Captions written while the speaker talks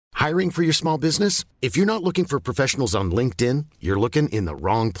Hiring for your small business? If you're not looking for professionals on LinkedIn, you're looking in the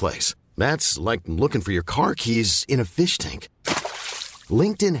wrong place. That's like looking for your car keys in a fish tank.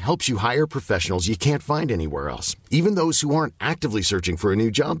 LinkedIn helps you hire professionals you can't find anywhere else, even those who aren't actively searching for a new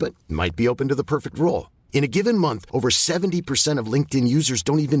job but might be open to the perfect role. In a given month, over 70% of LinkedIn users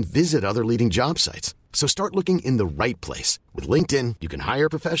don't even visit other leading job sites. So start looking in the right place. With LinkedIn, you can hire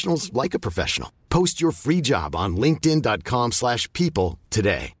professionals like a professional. Post your free job on linkedin.com/people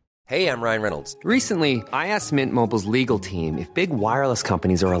today. Hey, I'm Ryan Reynolds. Recently, I asked Mint Mobile's legal team if big wireless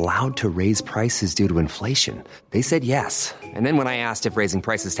companies are allowed to raise prices due to inflation. They said yes. And then when I asked if raising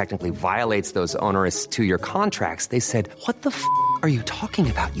prices technically violates those onerous two-year contracts, they said, what the f*** are you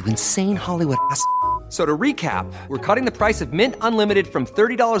talking about, you insane Hollywood ass f- So to recap, we're cutting the price of Mint Unlimited from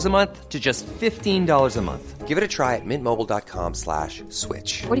 $30 a month to just $15 a month. Give it a try at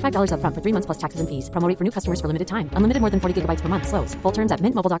mintmobile.com/switch. $45 up front for 3 months plus taxes and fees. Promo rate for new customers for limited time. Unlimited more than 40 gigabytes per month. Slows full terms at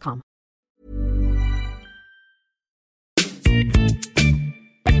mintmobile.com.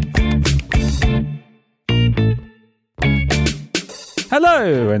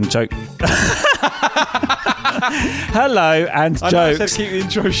 Hello and joke. Hello and jokes. I said keep the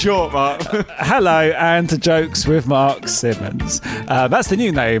intro short, Mark. Hello and jokes with Mark Simmons. That's the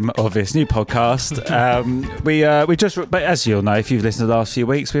new name of this new podcast. We just, but as you'll know, if you've listened to the last few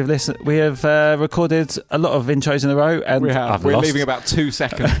weeks, we have recorded a lot of intros in a row, and We're leaving about 2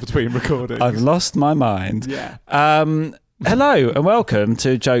 seconds between recordings. I've lost my mind. Yeah. Hello and welcome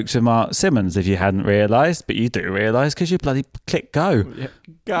to Jokes with Mark Simmons. If you hadn't realised, but you do realise because you bloody click go. Yeah.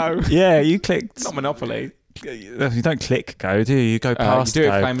 Go. Yeah, you clicked. Not Monopoly. You don't click go, do you? You go past you do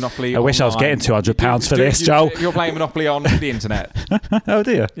go. play Monopoly. I wish I was getting £200 for this, Joel. You're playing Monopoly on the internet. Oh,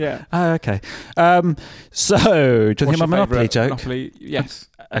 do you? Yeah. Oh, okay. So, do you want to hear my Monopoly joke? Monopoly, yes.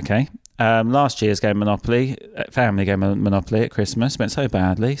 Okay. Last year's game of Monopoly, family game of Monopoly at Christmas, went so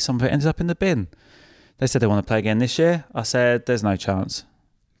badly, some of it ended up in the bin. They said they want to play again this year. I said, there's no chance.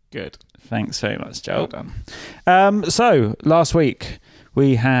 Good. Thanks very much, Joel. Well done. So, last week,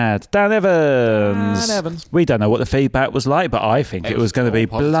 we had Dan Evans. Dan Evans. We don't know what the feedback was like, but I think it was going to be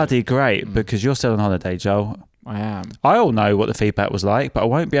positive. bloody great because you're still on holiday, Joel. I am. I all know what the feedback was like, but I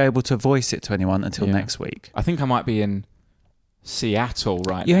won't be able to voice it to anyone until next week. I think I might be in Seattle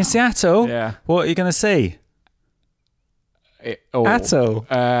right now. You're in Seattle? Yeah. What are you going to see?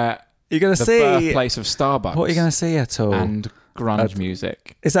 Attle? You're going to the see... birthplace of Starbucks. What are you going to see at all? And grunge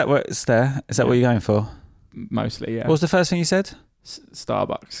music. Is that what's there? Is that what you're going for? Mostly, yeah. What was the first thing you said?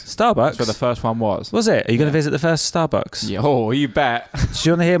 Starbucks. Starbucks? That's where the first one was. Was it? Are you going to visit the first Starbucks? Yeah, oh, you bet. Do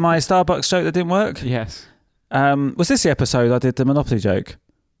you want to hear my Starbucks joke that didn't work? Yes. Was this the episode I did the Monopoly joke?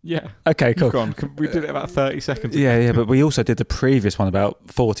 Yeah. Okay, cool. We did it about 30 seconds ago. Yeah, but we also did the previous one about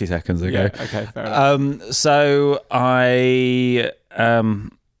 40 seconds ago. Yeah, okay, fair enough. So I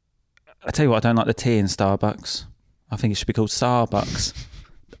tell you what, I don't like the T in Starbucks. I think it should be called Starbucks.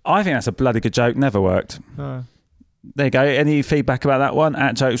 I think that's a bloody good joke. Never worked. There you go. Any feedback about that one?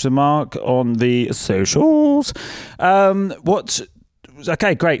 At Jokes with Mark on the socials.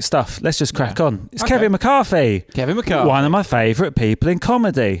 Okay, great stuff. Let's just crack on. It's Okay. Kevin McCarthy. Kevin McCarthy. One of my favourite people in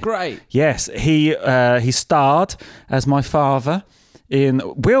comedy. Great. Yes, he starred as my father in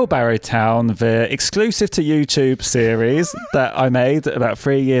Wheelbarrow Town, the exclusive to YouTube series that I made about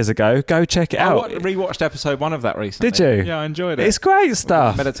 3 years ago. Go check it out. I rewatched episode 1 of that recently. Did you? Yeah, I enjoyed it. It's great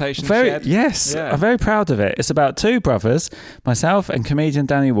stuff. Meditation Shed. Yes, Yeah. I'm very proud of it. It's about two brothers, myself and comedian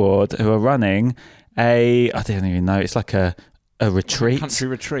Danny Ward, who are running I don't even know, it's like a retreat. Country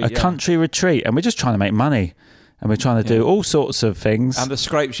retreat. A country retreat. And we're just trying to make money. And we're trying to do all sorts of things. And the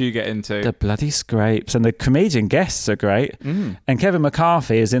scrapes you get into. The bloody scrapes. And the comedian guests are great. And Kevin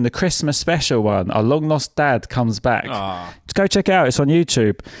McCarthy is in the Christmas special one. Our long lost dad comes back. Just go check it out. It's on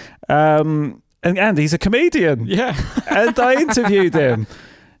YouTube. And he's a comedian. Yeah. And I interviewed him.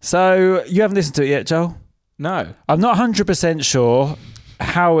 So you haven't listened to it yet, Joel? No. I'm not 100% sure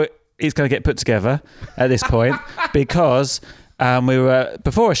how it's going to get put together at this point because we were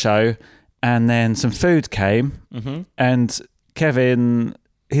before a show and then some food came and Kevin,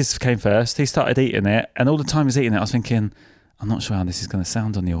 his came first. He started eating it and all the time he's eating it, I was thinking, I'm not sure how this is going to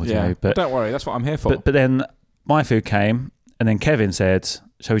sound on the audio. Yeah. But don't worry, that's what I'm here for. But then my food came and then Kevin said,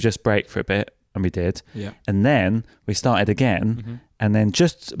 shall we just break for a bit? And we did. Yeah. And then we started again and then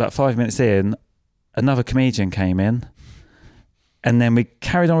just about 5 minutes in, another comedian came in. And then we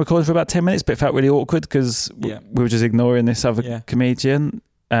carried on recording for about 10 minutes, but it felt really awkward because we were just ignoring this other comedian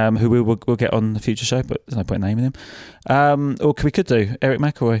who we'll get on the future show, but there's no point naming him. Or we could do Eric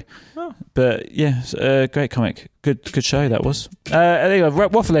McElroy. Oh. But yeah, great comic. Good show that was. Anyway,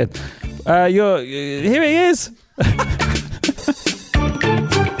 waffling. Here he is.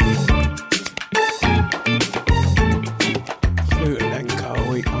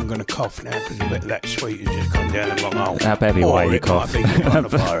 cough now because a bit of that sweet has just gone down the wrong hole. That better be why you cough. Might be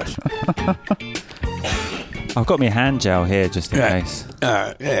coronavirus. I've got my hand gel here just in case.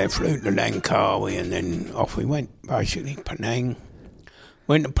 Flew to Langkawi and then off we went, basically, Penang.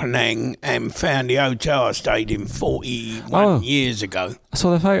 Went to Penang and found the hotel I stayed in 41 years ago. I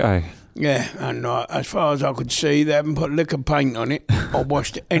saw the photo. Yeah, and as far as I could see, they haven't put liquor paint on it or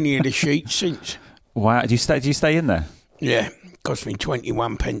washed any of the sheets since. Wow, do you stay in there? Yeah, cost me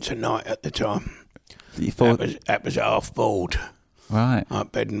 21 pence a night at the time. That was half board. Right.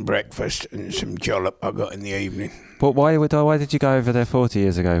 Bed and breakfast and some jollop I got in the evening. But why did you go over there 40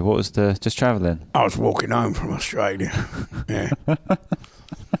 years ago? What was just travelling? I was walking home from Australia. Yeah.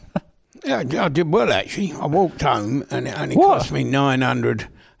 Yeah, I did well actually. I walked home and it only cost me $993.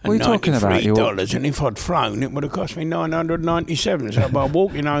 What are you talking about? And if I'd flown, it would have cost me $997. So by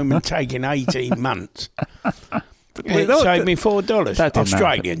walking home and taking 18 months, it saved me $4.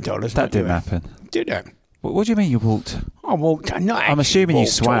 Australian dollars. That didn't happen. Did it? What do you mean you walked? I walked. I'm assuming you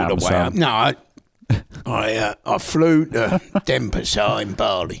swam. No, I flew to Denpasar in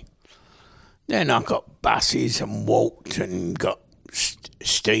Bali. Then I got buses and walked and got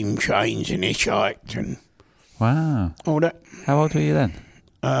steam trains and hitchhiked and all that. How old were you then?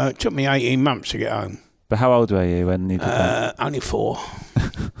 It took me 18 months to get home. But how old were you when you did that? Only 4.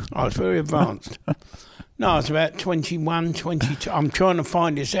 I was very advanced. No, I was about 21, 22. I'm trying to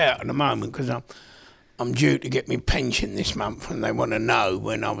find this out at the moment because I'm due to get my pension this month and they want to know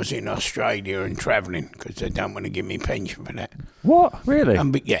when I was in Australia and travelling because they don't want to give me pension for that. What? Really?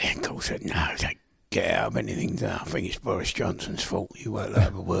 But yeah, of course, no, they get out of anything. I think it's Boris Johnson's fault. You won't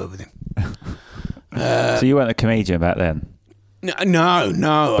have a word with him. So you weren't a comedian back then? No.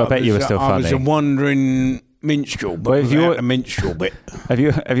 But I bet you were still funny. I was a wandering minstrel, but without a minstrel bit. Have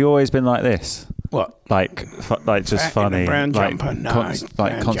you always been like this? What? Like just funny, brown jumper? No,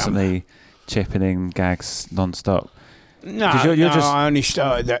 constantly chipping in gags non-stop. No, I only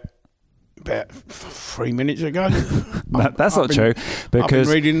started that about 3 minutes ago. That's not true. Because I've been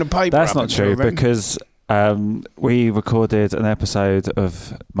reading the paper. That's not true because we recorded an episode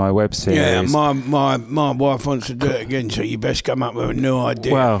of my web series. Yeah, my wife wants to do it again, so you best come up with a new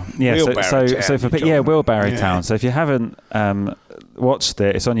idea. Well, yeah. Wheelbarrow Town. Yeah. So if you haven't watched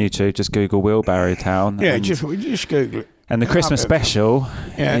it, it's on YouTube. Just Google Wheelbarrow Town. Yeah, just Google it. And the Christmas special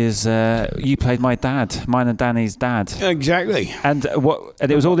is you played my dad, mine and Danny's dad. Exactly. And it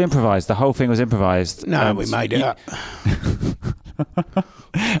was all improvised. The whole thing was improvised. No, we made it up.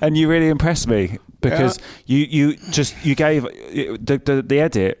 And you really impressed me because you gave the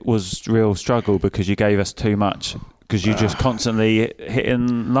edit was real struggle because you gave us too much because you just constantly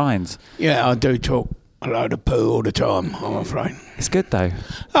hitting lines. Yeah, I do talk a load of poo all the time, I'm afraid. It's good though.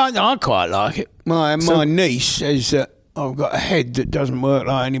 I quite like it. My niece says that I've got a head that doesn't work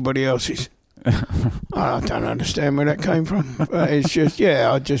like anybody else's. I don't understand where that came from. But it's just,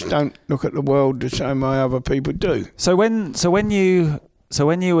 I just don't look at the world the same way other people do. So when you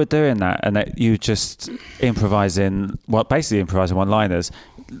were doing that and that you just basically improvising one-liners,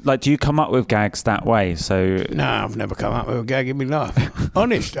 like, do you come up with gags that way? So no, I've never come up with a gag in my life.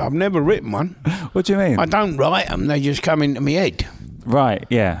 Honest, I've never written one. What do you mean? I don't write them; they just come into my head. Right,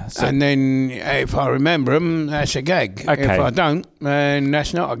 yeah. So, and then if I remember them, that's a gag. Okay. If I don't, then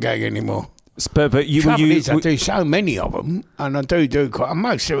that's not a gag anymore. But I do so many of them, and I do quite.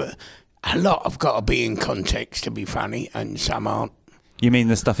 Most of it, a lot have got to be in context to be funny, and some aren't. You mean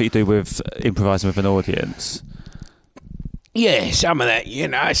the stuff that you do with improvising with an audience? Yeah, some of that,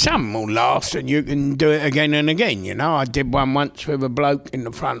 some will last and you can do it again and again, I did one once with a bloke in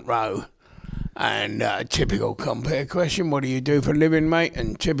the front row and typical compare question, what do you do for a living, mate?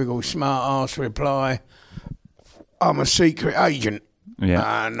 And typical smart ass reply, I'm a secret agent.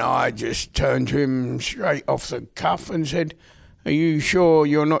 Yeah. And I just turned to him straight off the cuff and said, are you sure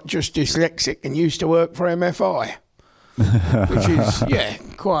you're not just dyslexic and used to work for MFI? Which is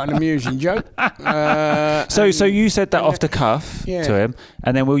quite an amusing joke. So you said that off the cuff to him,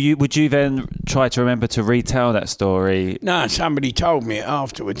 and then would you then try to remember to retell that story? No, somebody told me it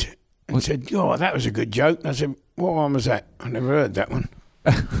afterwards and said, "Oh, that was a good joke." And I said, "What one was that? I never heard that one."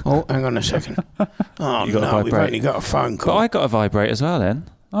 Oh, hang on a second. Oh no, we've only got a phone call. But I got a vibrate as well. Then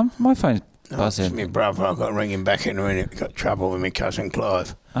my phone's buzzing. It's my brother. I've got to ring him back in a minute. Got trouble with my cousin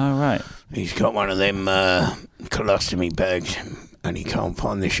Clive. Oh right. He's got one of them colostomy bags, and he can't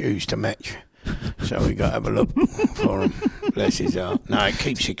find the shoes to match. So we got to have a look for him. Bless his heart. No, it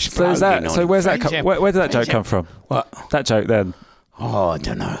keeps exploding. So where's that? Where did that joke come from? What? That joke then? Oh, I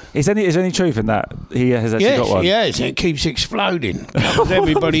don't know. Is there any truth in that? He has actually got one. Yes, it keeps exploding. It covers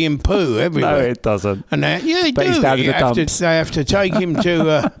everybody in poo everywhere. No, it doesn't. And they But he's do. down in the dumps. They have to take him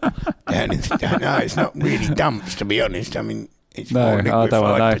to. No, it's not really dumps, to be honest. I mean, it's No, more I don't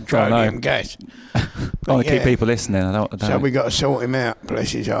wanna liquefied know. petroleum gas. I want to keep people listening. I don't. So we got to sort him out. Bless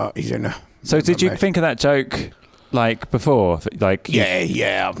his heart. He's in a. So did you think of that joke like before? Like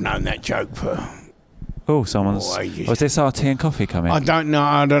Yeah, I've known that joke for. someone's. ages. Was this our tea and coffee coming? I don't know.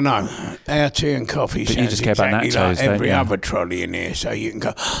 Our tea and coffee But you sounds just care about exactly nachos, like don't every you? other trolley in here. So you can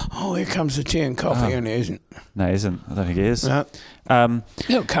go, oh, here comes the tea and coffee, and it isn't. No, it isn't. I don't think it is. No.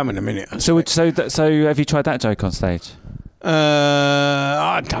 It'll come in a minute. So have you tried that joke on stage?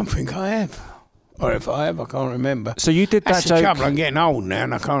 I don't think I have. Or if I have, I can't remember. So you did That's that the joke. trouble. I'm getting old now,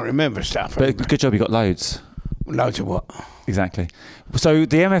 and I can't remember stuff. But good job, you got loads. Loads of what? Exactly. So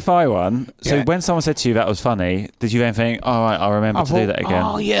the MFI one. So Yeah. when someone said to you that was funny, did you then think, "All right, I'll remember to do that again"?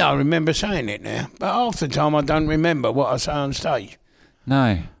 Oh yeah, I remember saying it now. But half the time, I don't remember what I say on stage.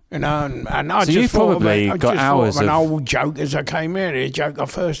 No. You know, and I So just you've probably thought got hours an of- old joke as I came here. A joke I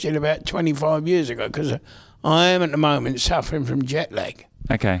first did about 25 years ago because I am at the moment suffering from jet lag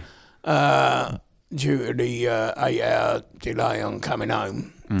Okay. due to the 8-hour delay on coming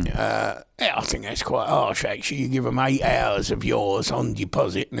home. I think that's quite harsh, actually. You give them 8 hours of yours on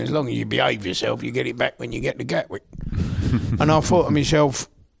deposit, and as long as you behave yourself, you get it back when you get to Gatwick. And I thought to myself,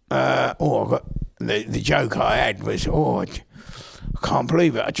 I got the joke I had was, I can't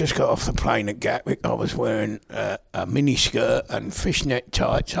believe it. I just got off the plane at Gatwick. I was wearing a mini skirt and fishnet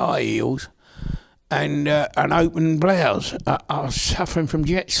tights, high heels, and an open blouse. I was suffering from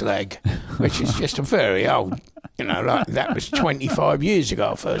jet lag, which is just a very old, like that was 25 years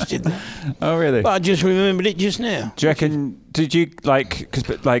ago I first did that. Oh, really? But I just remembered it just now. Do you reckon? Did you because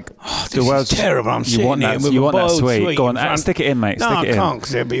the This world's is terrible. I'm you sitting want here that? with You a want that boiled sweet? Go on, in front. stick it in, mate. No, stick I it in. can't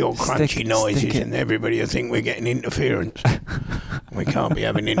because there'll be all crunchy Stick noises it. and everybody will think we're getting interference. We can't be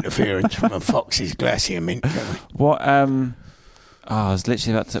having interference from a Fox's Glacier Mint, can we? What? I was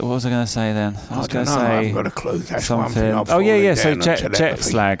literally about to. What was I going to say then? I was going to I say haven't got a clue. That's something. one thing I've Oh yeah. So fallen down on jet telepathy.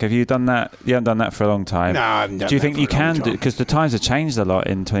 slag. Have you done that? You haven't done that for a long time. No, I haven't done Do you that think for you a long can do? time. Because the times have changed a lot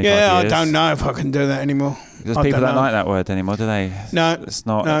in 25 Yeah, years. I don't know if I can do that anymore. There's I people don't that know. like that word anymore, do they? No, it's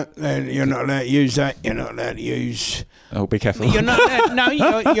not. No, you're not allowed to use that. You're not allowed to use. Oh, be careful. You're not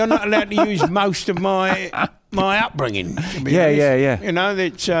allowed, you're not allowed to use most of my upbringing. To be honest. Yeah. You know,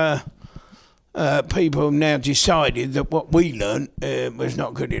 that's people have now decided that what we learnt was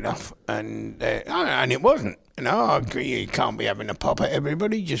not good enough, and it wasn't. You know, I agree. You can't be having a pop at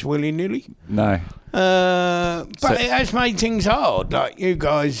everybody just willy nilly. No. But it has made things hard. Like you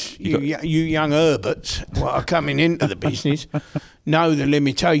guys, you young Herberts, what are coming into the business, know the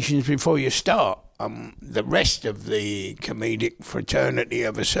limitations before you start. The rest of the comedic fraternity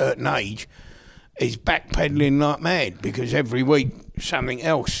of a certain age is backpedaling like mad because every week something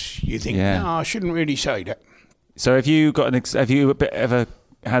else. You think, no, I shouldn't really say that. So have you got ever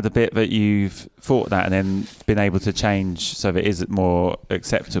had a bit that you've thought that and then been able to change so that it is more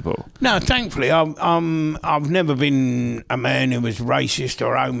acceptable? No, thankfully, I've never been a man who was racist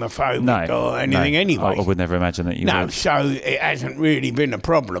or homophobic or anything anyway. I would never imagine that you would. So it hasn't really been a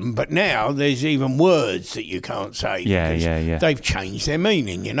problem. But now there's even words that you can't say. Yeah. They've changed their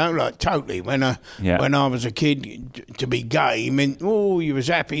meaning, like totally. When I was a kid, to be gay meant, you was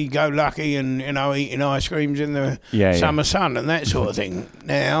happy-go-lucky and, eating ice creams in the summer sun and that sort of thing.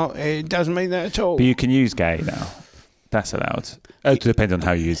 Now, it doesn't mean that at all. But you can use gay now. That's allowed. It depends on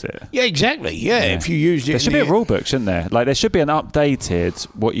how you use it. Yeah, exactly. Yeah, if you used it. There should be a rule book, shouldn't there? Like, there should be an updated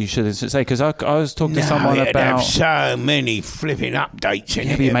what you should say. Because I was talking to someone it'd about. have so many flipping updates in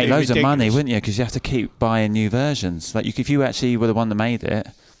it. But you make it'd be loads of money, ridiculous. wouldn't you? Because you have to keep buying new versions. Like, if you actually were the one that made it,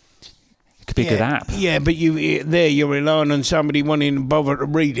 it could be a good app. Yeah, but you're relying on somebody wanting to bother to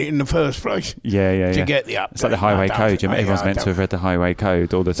read it in the first place. Yeah. To get the update. It's like the highway code. Everyone's meant to have read the highway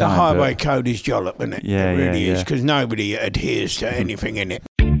code all the time. The highway code is jollop, isn't it? Yeah, it really yeah. is, because nobody adheres to anything in it.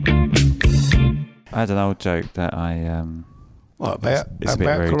 I had an old joke that I. What about? It's a bit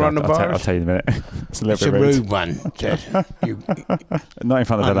about rude. coronavirus? I'll tell you in a minute. It's a little It's a bit rude. rude one. Not in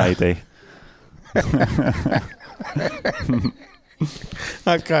front of a lady.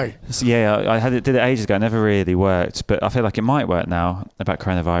 Okay. So I did it ages ago. It never really worked, but I feel like it might work now about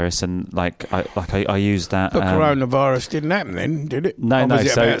coronavirus. And I used that. But coronavirus didn't happen then, did it? No, or no. Was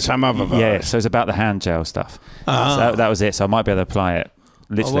it about some other virus? Yeah, so it's about the hand gel stuff. So that was it. So I might be able to apply it.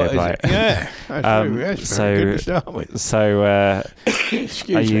 Literally apply it. Yeah, that's very good to start with. So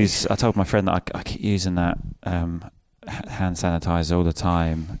Excuse me. I told my friend that I keep using that hand sanitizer all the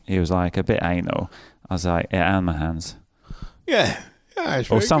time. He was like, a bit anal. I was like, yeah, and my hands. Yeah. Yeah, it's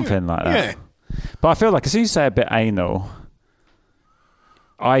or very something good. like that. Yeah. But I feel like as soon as you say a bit anal,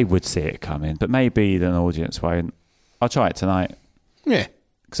 I would see it coming, but maybe the audience won't. I'll try it tonight. Yeah.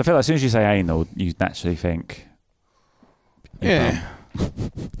 Because I feel like as soon as you say anal, you naturally think. Yeah.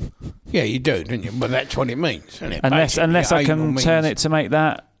 Yeah, you do, don't you? But that's what it means, isn't it? Unless I can Basically, turn anal it to make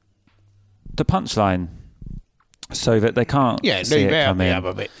that the punchline, so that they can't see leave it out come the in.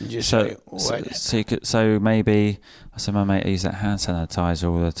 other bit and just So, say, wait. so maybe I said, my mate, I use that hand sanitizer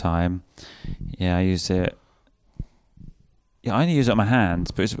all the time. Yeah, I use it. Yeah, I only use it on my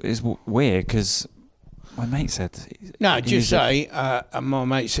hands, but it's weird because my mate said. No, just say, my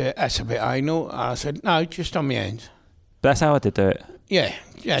mate said, that's a bit anal. And I said, no, just on my hands. That's how I did do it. Yeah,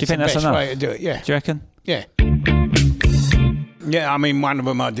 that's think the that's best enough? way to do it, yeah. Do you reckon? Yeah. Yeah, I mean, one of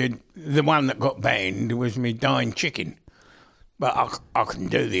them I did, the one that got banned was me dying chicken. But I can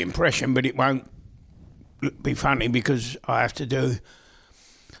do the impression, but it won't be funny because I have to do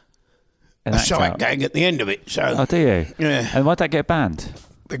a sight gag at the end of it. So, oh, do you? Yeah. And why'd that get banned?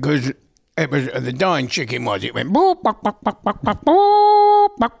 Because it was the dying chicken it went boop, bok, bok, bok, bok, bok,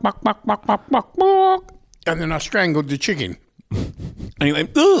 boop, bok, bok, bok, bok, bok, bok, bok. And then I strangled the chicken. And he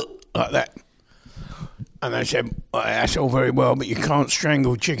went, ugh, like that. And they said, well, that's all very well, but you can't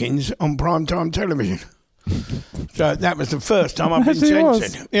strangle chickens on primetime television. So that was the first time I've been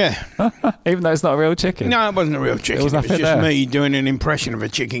censored. Yeah. Even though it's not a real chicken? No, it wasn't a real chicken. was It was nothing just there. me doing an impression of a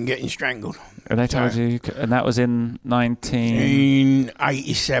chicken getting strangled. And they told you, and that was in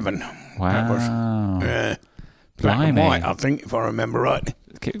 1987. Wow. That was, black and Blimey. white, I think, if I remember right.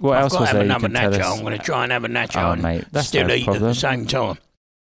 What else was there you I've got can to have tell another nacho. us? I'm going to try and have a nacho Oh, and mate, that's still no eat problem. at the same time.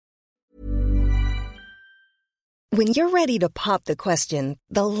 When you're ready to pop the question,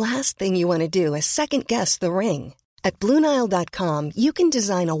 the last thing you want to do is second-guess the ring. At BlueNile.com, you can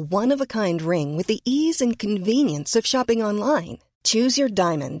design a one-of-a-kind ring with the ease and convenience of shopping online. Choose your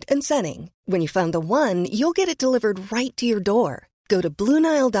diamond and setting. When you find the one, you'll get it delivered right to your door. Go to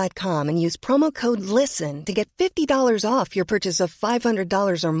BlueNile.com and use promo code LISTEN to get $50 off your purchase of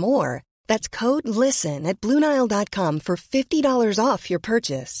 $500 or more. That's code LISTEN at BlueNile.com for $50 off your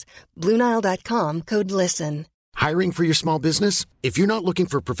purchase. BlueNile.com, code LISTEN. Hiring for your small business? If you're not looking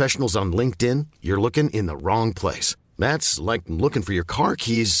for professionals on LinkedIn, you're looking in the wrong place. That's like looking for your car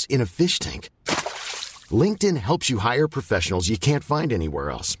keys in a fish tank. LinkedIn helps you hire professionals you can't find anywhere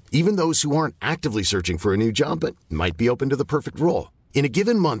else, even those who aren't actively searching for a new job but might be open to the perfect role. In a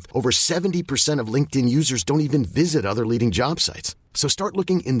given month, over 70% of LinkedIn users don't even visit other leading job sites. So start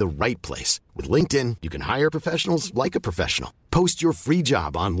looking in the right place. With LinkedIn, you can hire professionals like a professional. Post your free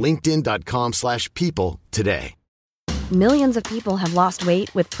job on linkedin.com/people today. Millions of people have lost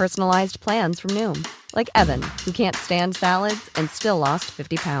weight with personalized plans from Noom. Like Evan, who can't stand salads and still lost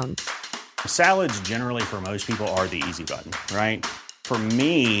 50 pounds. Salads generally for most people are the easy button, right? For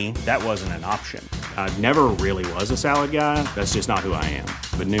me, that wasn't an option. I never really was a salad guy. That's just not who I am.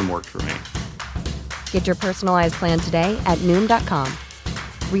 But Noom worked for me. Get your personalized plan today at Noom.com.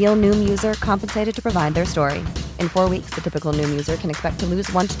 Real Noom user compensated to provide their story. In 4 weeks, the typical Noom user can expect to lose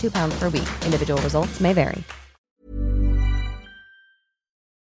 1 to 2 pounds per week. Individual results may vary.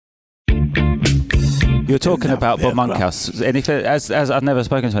 You're talking about Bob Monkhouse. Anything? As I've never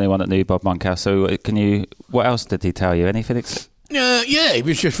spoken to anyone that knew Bob Monkhouse. So can you? What else did he tell you? Anything? Yeah, he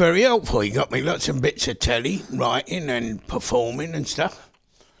was just very helpful. He got me lots of bits of telly, writing and performing and stuff.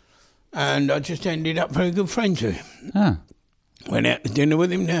 And I just ended up very good friends with him. Ah. Went out to dinner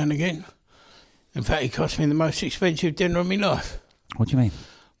with him now and again. In fact, he cost me the most expensive dinner of my life. What do you mean?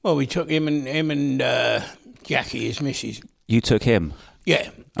 Well, we took him and Jackie, his missus. You took him?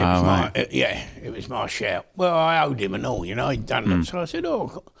 Yeah. It was my shout. Well, I owed him and all, you know, he'd done it. So I said,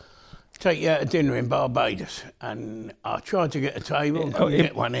 I'll take you out to dinner in Barbados. And I tried to get a table and couldn't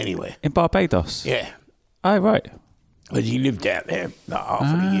get one anywhere. In Barbados? Yeah. Oh, right. Because he lived out there like half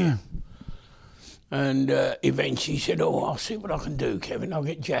of the year. And eventually he said, I'll see what I can do, Kevin. I'll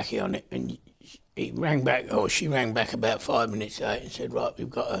get Jackie on it. And he rang back, she rang back about 5 minutes later and said, right, we've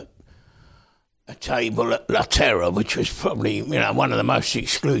got a table at La Terra, which was probably, one of the most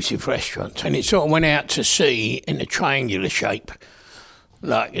exclusive restaurants. And it sort of went out to sea in a triangular shape,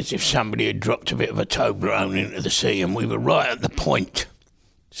 like as if somebody had dropped a bit of a Toblerone into the sea, and we were right at the point.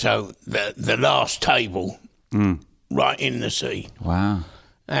 So the last table, right in the sea. Wow.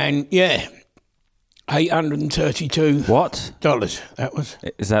 And, $832. What? That was.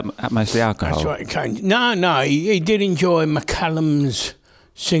 Is that mostly alcohol? That's right. It came. No, he did enjoy Macallan's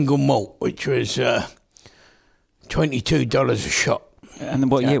single malt, which was $22 a shot. And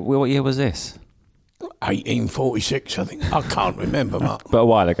what year was this? 1846, I think. I can't remember, Mark. But a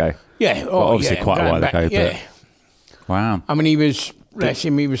while ago. Yeah. Well, obviously quite a while ago. Yeah. But wow. I mean, he was bless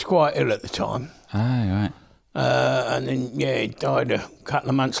him, he was quite ill at the time. Oh, right. And then, he died a couple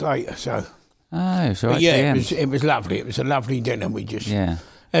of months later, so... Oh, so it was lovely. It was a lovely dinner. We just... Yeah.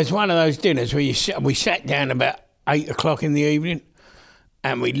 It's one of those dinners where we sat down about 8 o'clock in the evening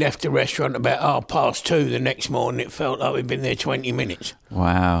and we left the restaurant about 2:30 the next morning. It felt like we'd been there 20 minutes.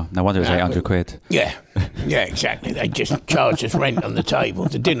 Wow. No wonder it was 800 quid. Yeah. Yeah, exactly. They just charged us rent on the table.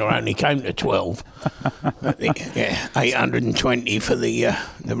 The dinner only came to 12. 820 for the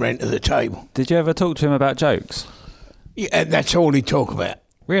rent of the table. Did you ever talk to him about jokes? Yeah, that's all he'd talk about.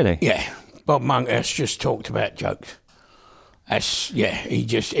 Really? Yeah. Bob Monkhouse just talked about jokes.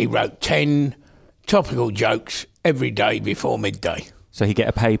 He wrote 10 topical jokes every day before midday. So he'd get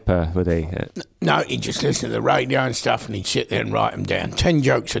a paper, would he? No, he'd just listen to the radio and stuff and he'd sit there and write them down. 10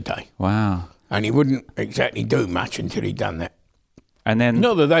 jokes a day. Wow. And he wouldn't exactly do much until he'd done that. And then...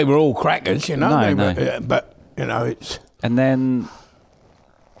 Not that they were all crackers, you know. No. But, you know, it's... And then...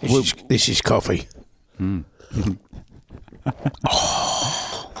 This is coffee. When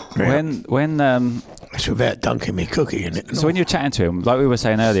it's without dunking me cookie in it. So when you're chatting to him, like we were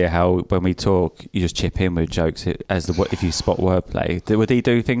saying earlier, how when we talk, you just chip in with jokes if you spot wordplay. Would he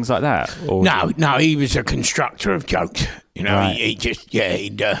do things like that? Or no, he was a constructor of jokes. You know, right. he'd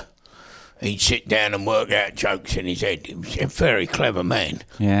sit down and work out jokes in his head. He was a very clever man.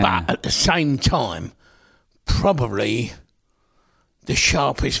 Yeah. But at the same time, probably the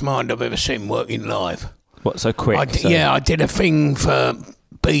sharpest mind I've ever seen working live. What, so quick? I did a thing for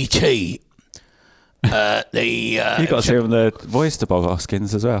BT. You got to see him the voice to Bob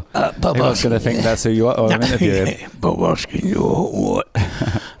Hoskins as well. Bob Everyone's going to think that's who you are. I'm interviewing. Bob Hoskins, what?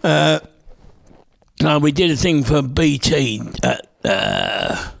 No, we did a thing for BT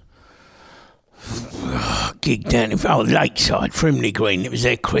gig down in Lakeside, Frimley Green. It was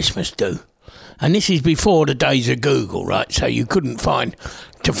their Christmas do. And this is before the days of Google, right? So you couldn't find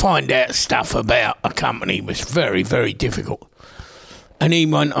out stuff about a company was very, very difficult. And he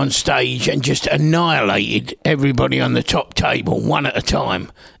went on stage and just annihilated everybody on the top table one at a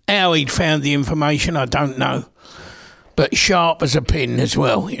time. How he'd found the information, I don't know. But sharp as a pin as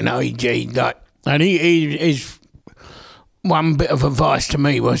well, you know. His one bit of advice to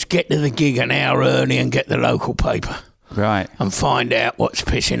me was get to the gig an hour early and get the local paper. Right. And find out what's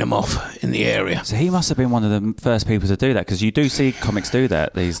pissing them off in the area. So he must have been one of the first people to do that, because you do see comics do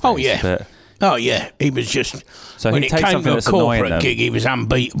that these days. Oh, yeah. But... Oh, yeah. He was just... So when he it takes came something to a that's annoying corporate them. gig, he was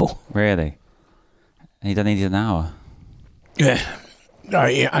unbeatable. Really? And he done needed an hour? Yeah. No,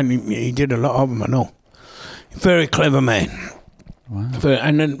 he did a lot of them and all. Very clever man. Wow.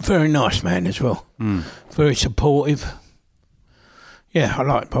 And a very nice man as well. Very supportive. Yeah, I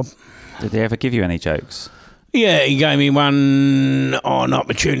like Bob. Did he ever give you any jokes? Yeah, he gave me one on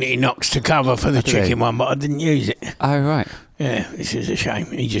Opportunity Knocks to cover for the chicken one, but I didn't use it. Oh, right. Yeah, this is a shame.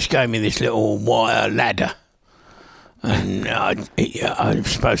 He just gave me this little wire ladder. And I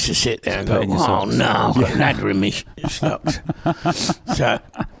was supposed to sit there and go, oh, no, I've got a ladder in my socks. But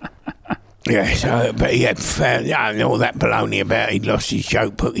he had found all that baloney about he'd lost his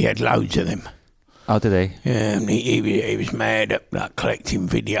joke book. He had loads of them. Oh, did he? Yeah, and he was mad at like collecting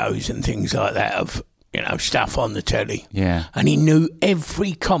videos and things like that of, you know, stuff on the telly. Yeah. And he knew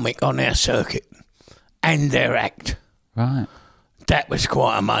every comic on our circuit and their act. Right. That was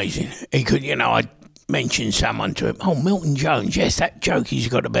quite amazing. He could, you know, I mentioned someone to him. Oh, Milton Jones. Yes, that joke he's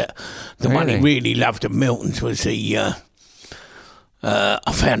got about. The one he really loved of Milton's was the,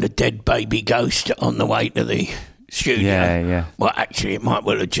 I found a dead baby ghost on the way to the studio. Yeah. Well, actually, it might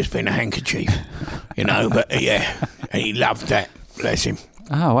well have just been a handkerchief, you know, but yeah. And he loved that. Bless him.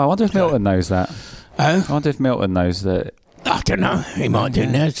 Oh, well, I wonder if Milton knows that. Oh? I wonder if Milton knows that. I don't know. He might do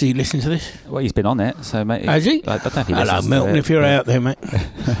now. Does he listen to this? Well, he's been on it, so maybe. Has he? I don't know if he Hello, listens Milton, to it. if you're out there, mate.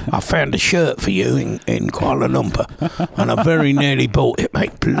 I found a shirt for you in Kuala Lumpur, and I very nearly bought it,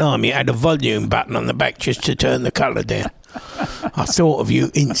 mate. Blimey, it had a volume button on the back just to turn the colour down. I thought of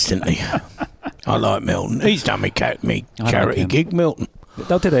you instantly. I like Milton. He's done me charity gig, Milton.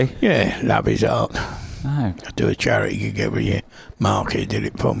 Oh, did he? Yeah, love his art. No. I do a charity gig every year. Mark here did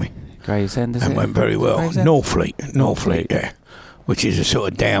it for me. Gravesend, is it? And went very well. Northfleet, yeah. Which is a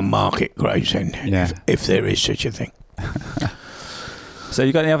sort of down market Gravesend, if there is such a thing. So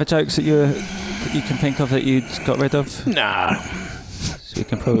you got any other jokes that you can think of that you got rid of? No. So you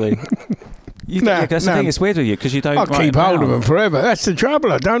can probably... That's the thing, it's weird with you, because you don't I'll keep hold of them forever. That's the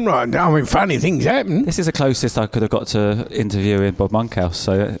trouble. I don't write them. I mean, funny things happen. This is the closest I could have got to interviewing Bob Monkhouse,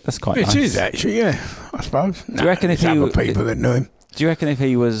 so that's quite nice. It is, actually, yeah, I suppose. Do you reckon if other people that knew him. Do you reckon if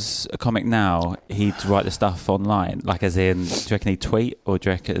he was a comic now, he'd write the stuff online? Like, as in, do you reckon he'd tweet, or do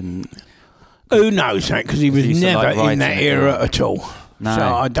you reckon... Who knows, mate, because he was never in that era at all. No. So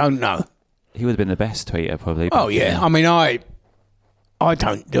I don't know. He would have been the best tweeter, probably. Oh, yeah. I mean, I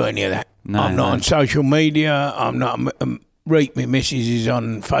don't do any of that. No, I'm not on social media. I'm not... Reek, my missus, is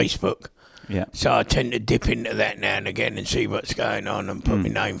on Facebook. Yeah. So I tend to dip into that now and again and see what's going on and put my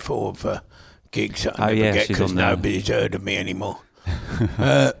name forward for gigs that I never get because nobody's heard of me anymore.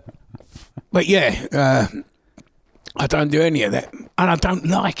 But yeah, I don't do any of that. And I don't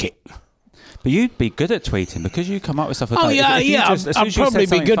like it. But you'd be good at tweeting because you come up with stuff. I'd probably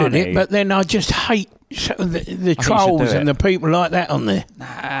be good at it, but then I just hate the trolls and the people like that on there.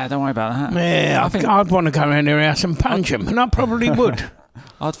 Nah, don't worry about that. Yeah, I'd want to go around their house and punch them, and I probably would.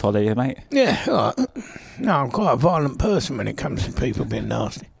 I'd follow you, mate. Yeah, all right. No, I'm quite a violent person when it comes to people being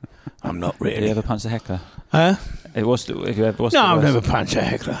nasty. I'm not really. Have you ever punched a heckler? Huh? I've never punched a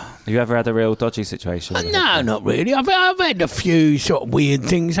heckler. Have you ever had a real dodgy situation? No, not really. I've had a few sort of weird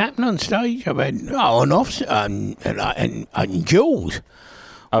things happen on stage. I've had on off and duels.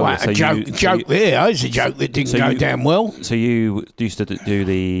 Oh, well, so a joke there. It's a joke that didn't go down well. So you used to do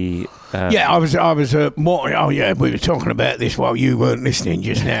the... I was more... Oh, yeah, we were talking about this while you weren't listening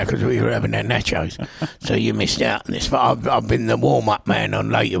just now because we were having our nachos. So you missed out on this. But I've been the warm-up man on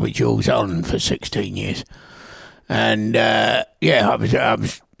Later with Jules Holland for 16 years. And, I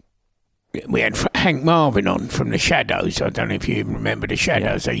was... We had Hank Marvin on from the Shadows. I don't know if you remember the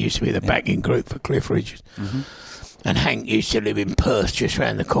Shadows. They used to be the backing group for Cliff Richard. Mm-hmm. And Hank used to live in Perth, just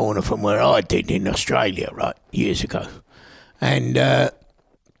round the corner from where I did in Australia, right, years ago. And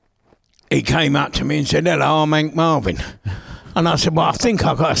he came up to me and said, "Hello, I'm Hank Marvin." And I said, "Well, I think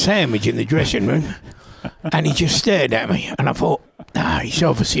I got a sandwich in the dressing room." And he just stared at me. And I thought, he's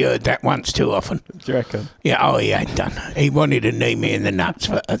obviously heard that once too often. Do you reckon? Yeah, he had done. He wanted to knee me in the nuts,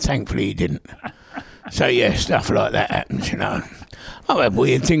 but thankfully he didn't. So, yeah, stuff like that happens, you know. I've had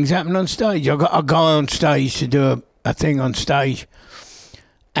weird things happen on stage. I got a guy on stage to do a thing on stage,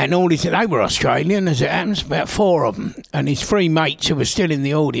 and all they were Australian, as it happens, about 4 of them, and his 3 mates who were still in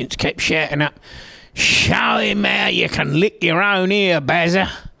the audience kept shouting up, "Show him how you can lick your own ear, Bazza."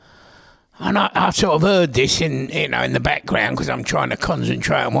 And I sort of heard this in the background because I'm trying to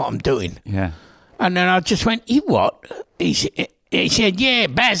concentrate on what I'm doing. Yeah. And then I just went, "You what?" He said, "Yeah,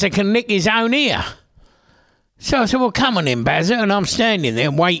 Bazza can lick his own ear." So I said, "Well, come on in, Bazza." And I'm standing there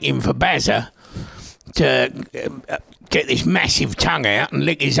waiting for Bazza to get this massive tongue out and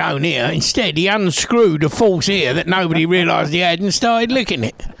lick his own ear. Instead, he unscrewed a false ear that nobody realised he had and started licking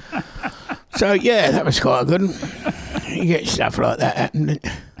it. So, yeah, that was quite good. You get stuff like that happening.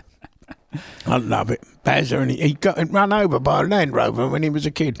 I love it. Bazza, and he got run over by a Land Rover when he was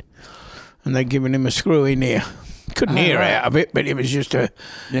a kid. And they'd given him a screw in ear. Couldn't hear out of it, but it was just to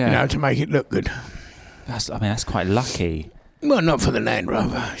make it look good. That's quite lucky. Well, not for the Land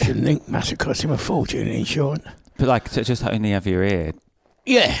Rover. I shouldn't think. Must have cost him a fortune in insurance. But like to just only have your ear.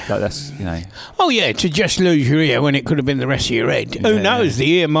 Yeah. Like that's, Oh, yeah, to just lose your ear when it could have been the rest of your head. Yeah, Who knows? The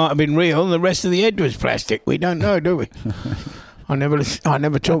ear might have been real and the rest of the head was plastic. We don't know, do we? I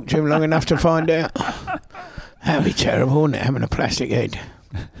never talked to him long enough to find out. That'd be terrible, wouldn't it, having a plastic head?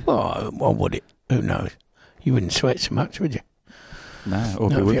 Well, what would it? Who knows? You wouldn't sweat so much, would you? No,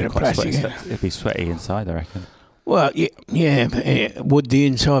 or it'd be sweaty inside, I reckon. Well, yeah, but would the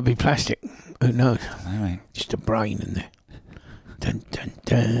inside be plastic? Who knows? No, mate. Just a brain in there. Dun, dun,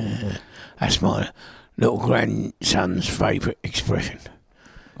 dun. That's my little grandson's favourite expression.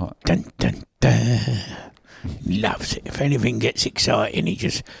 What? Dun, dun, dun. Loves it. If anything gets exciting, he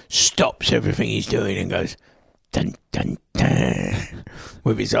just stops everything he's doing and goes, dun, dun, dun,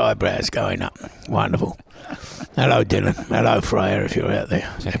 with his eyebrows going up. Wonderful. Hello, Dylan. Hello, Freya, if you're out there.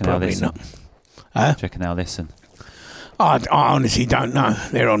 They're probably not. Huh? Do you reckon they'll listen? I honestly don't know.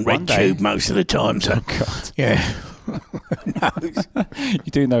 They're on RedTube most of the time, so... Oh, God. Yeah.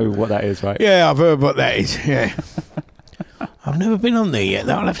 You do know what that is, right? Yeah, I've heard what that is, yeah. I've never been on there yet,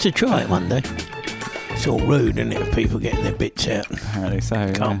 though. I'll have to try it one day. It's all rude, isn't it, if people getting their bits out? Apparently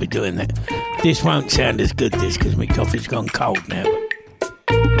so, Can't be doing that. This won't sound as good, this, because my coffee's gone cold now.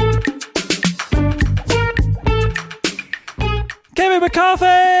 Kevin McCarthy!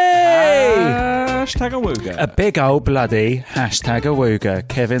 Hashtag awooga. A big old bloody hashtag awooga.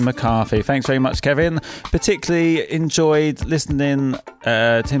 Kevin McCarthy. Thanks very much, Kevin. Particularly enjoyed listening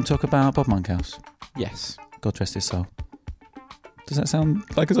to him talk about Bob Monkhouse. Yes. God rest his soul. Does that sound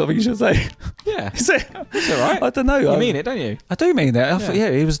like a sort of thing you should say? Yeah. Is it? It's all right. I don't know. You mean it, don't you? I do mean that.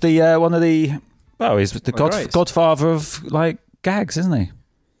 Yeah, he was the one of the... Well, he's the godfather of, like, gags, isn't he?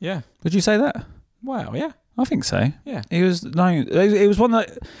 Yeah. Would you say that? Wow, yeah. I think so. Yeah. He was... No, it was one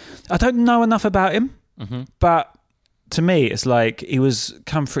that... I don't know enough about him, but to me, it's like he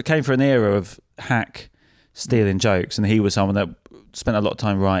came for an era of hack stealing jokes, and he was someone that spent a lot of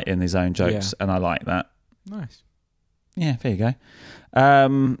time writing his own jokes, and I like that. Nice. Yeah, there you go.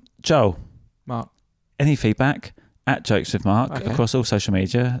 Joel, Mark, any feedback at Jokes with Mark across all social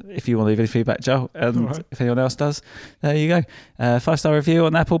media? If you want to leave any feedback, Joel, and if anyone else does, there you go. 5-star review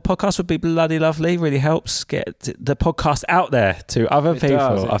on Apple Podcasts would be bloody lovely. Really helps get the podcast out there to other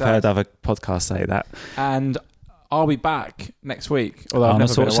people. I've heard other podcasts say that. And I'll be back next week. Although I've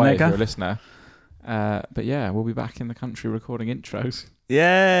never been away if you're a listener. But yeah, we'll be back in the country recording intros.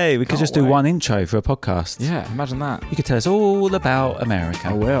 Yay! We could just do one intro for a podcast. Yeah, imagine that. You could tell us all about America.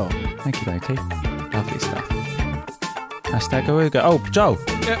 I will. Thank you, dokie. Lovely stuff. Hashtag Aruga. Oh, Joel.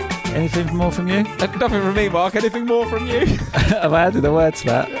 Yep. Anything more from you? Nothing from me, Mark. Anything more from you? Have I added a word to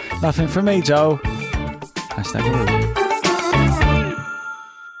that? Nothing from me, Joel. Hashtag Aruga.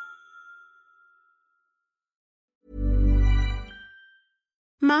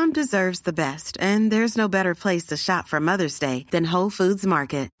 Mom deserves the best, and there's no better place to shop for Mother's Day than Whole Foods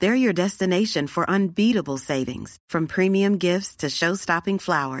Market. They're your destination for unbeatable savings, from premium gifts to show-stopping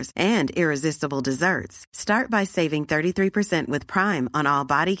flowers and irresistible desserts. Start by saving 33% with Prime on all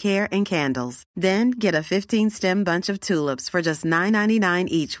body care and candles. Then get a 15-stem bunch of tulips for just $9.99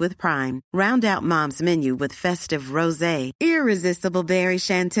 each with Prime. Round out Mom's menu with festive rosé, irresistible berry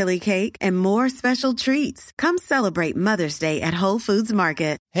chantilly cake, and more special treats. Come celebrate Mother's Day at Whole Foods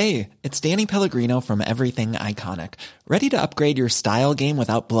Market. Hey, it's Danny Pellegrino from Everything Iconic. Ready to upgrade your style game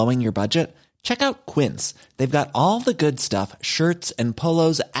without blowing your budget? Check out Quince. They've got all the good stuff, shirts and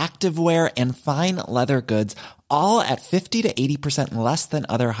polos, activewear, and fine leather goods, all at 50 to 80% less than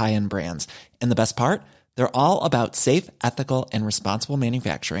other high-end brands. And the best part? They're all about safe, ethical, and responsible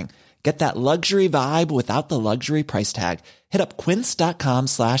manufacturing. Get that luxury vibe without the luxury price tag. Hit up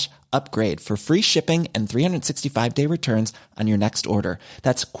quince.com/upgrade for free shipping and 365-day returns on your next order.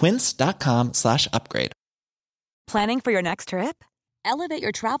 That's quince.com/upgrade. Planning for your next trip? Elevate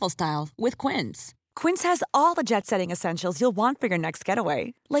your travel style with Quince. Quince has all the jet-setting essentials you'll want for your next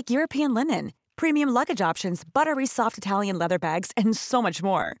getaway, like European linen, premium luggage options, buttery soft Italian leather bags, and so much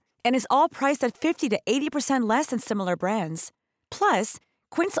more. And is all priced at 50 to 80% less than similar brands. Plus,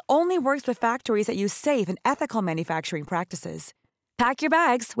 Quince only works with factories that use safe and ethical manufacturing practices. Pack your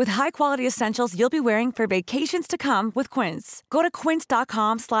bags with high-quality essentials you'll be wearing for vacations to come with Quince. Go to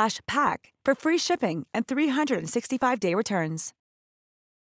quince.com/pack for free shipping and 365-day returns.